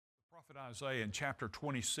prophet Isaiah in chapter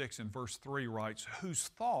 26 and verse 3 writes, "Whose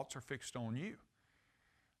thoughts are fixed on you."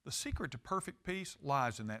 The secret to perfect peace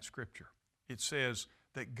lies in that scripture. It says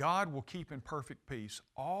that God will keep in perfect peace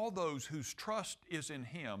all those whose trust is in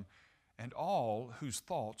Him and all whose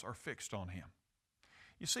thoughts are fixed on Him.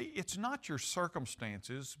 You see, it's not your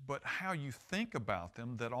circumstances, but how you think about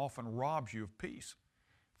them that often robs you of peace.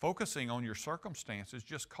 Focusing on your circumstances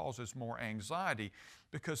just causes more anxiety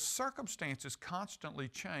because circumstances constantly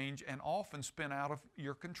change and often spin out of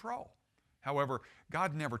your control. However,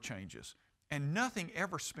 God never changes, and nothing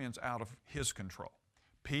ever spins out of His control.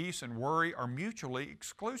 Peace and worry are mutually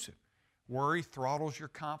exclusive. Worry throttles your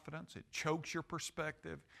confidence, it chokes your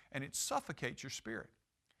perspective, and it suffocates your spirit.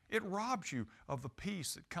 It robs you of the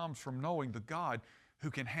peace that comes from knowing the God who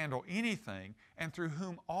can handle anything and through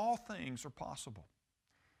whom all things are possible.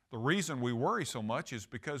 The reason we worry so much is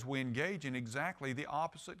because we engage in exactly the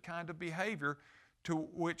opposite kind of behavior to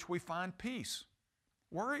which we find peace.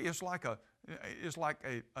 Worry is like a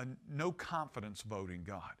no confidence vote in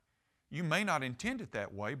God. You may not intend it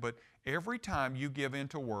that way, but every time you give in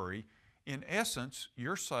to worry, in essence,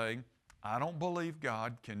 you're saying, I don't believe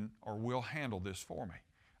God can or will handle this for me.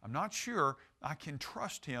 I'm not sure I can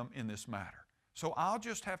trust Him in this matter. So I'll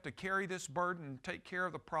just have to carry this burden and take care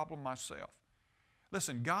of the problem myself.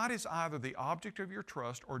 Listen, God is either the object of your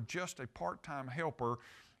trust or just a part-time helper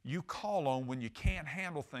you call on when you can't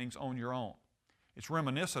handle things on your own. It's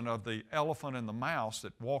reminiscent of the elephant and the mouse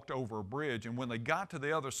that walked over a bridge, and when they got to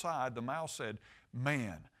the other side, the mouse said,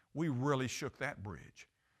 "Man, we really shook that bridge."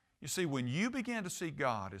 You see, when you begin to see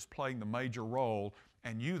God as playing the major role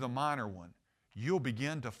and you the minor one, you'll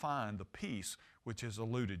begin to find the peace which has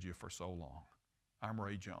eluded you for so long. I'm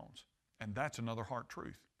Ray Jones, and that's another heart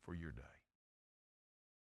truth for your day.